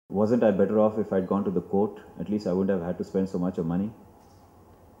Wasn't I better off if I'd gone to the court? At least I wouldn't have had to spend so much of money.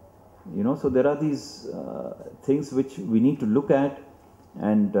 So there are these things which we need to look at.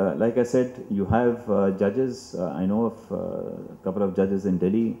 And like I said, you have judges. I know of a couple of judges in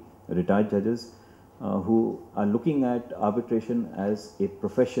Delhi, retired judges, who are looking at arbitration as a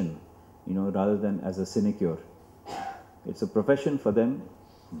profession, rather than as a sinecure. It's a profession for them.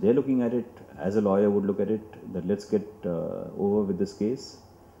 They're looking at it as a lawyer would look at it, that let's get over with this case,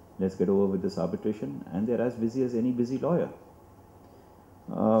 let's get over with this arbitration, and they're as busy as any busy lawyer.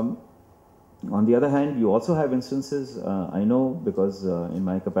 On the other hand, you also have instances, I know because in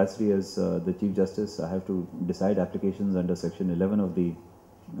my capacity as the Chief Justice, I have to decide applications under Section 11 of the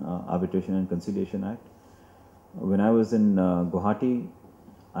Arbitration and Conciliation Act. When I was in Guwahati,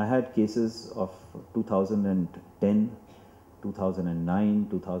 I had cases of 2010, 2009,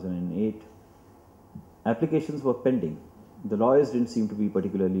 2008. Applications were pending. The lawyers didn't seem to be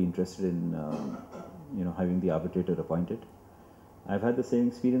particularly interested in having the arbitrator appointed. I've had the same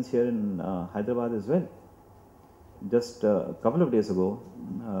experience here in Hyderabad as well. Just a couple of days ago,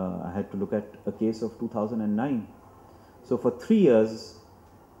 I had to look at a case of 2009. So for 3 years,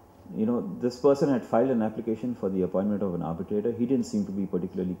 this person had filed an application for the appointment of an arbitrator. He didn't seem to be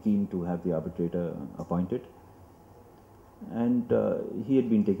particularly keen to have the arbitrator appointed. And he had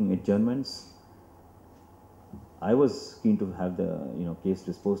been taking adjournments. I was keen to have the case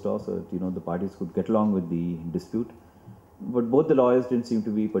disposed of so that the parties could get along with the dispute. But both the lawyers didn't seem to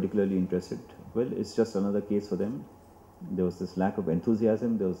be particularly interested. Well, it's just another case for them. There was this lack of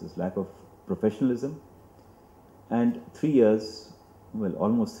enthusiasm, there was this lack of professionalism. And 3 years, well,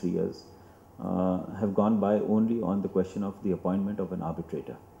 almost 3 years, have gone by only on the question of the appointment of an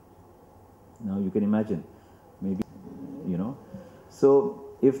arbitrator. Now you can imagine, maybe, So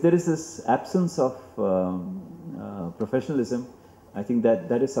if there is this absence of professionalism, I think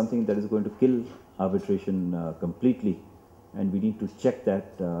that is something that is going to kill arbitration completely. And we need to check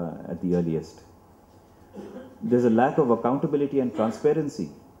that at the earliest. There's a lack of accountability and transparency.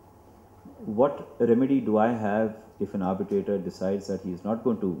 What remedy do I have if an arbitrator decides that he is not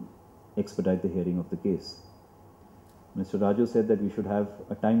going to expedite the hearing of the case? Mr. Raju said that we should have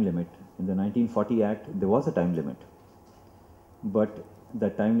a time limit. In the 1940 Act, there was a time limit. But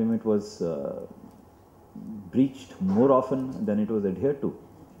that time limit was breached more often than it was adhered to.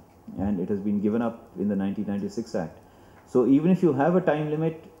 And it has been given up in the 1996 Act. So even if you have a time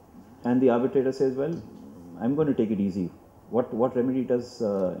limit and the arbitrator says, well, I'm going to take it easy, what remedy does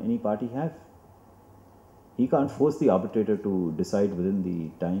any party have? He can't force the arbitrator to decide within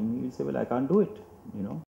the time. He'll say, well, I can't do it,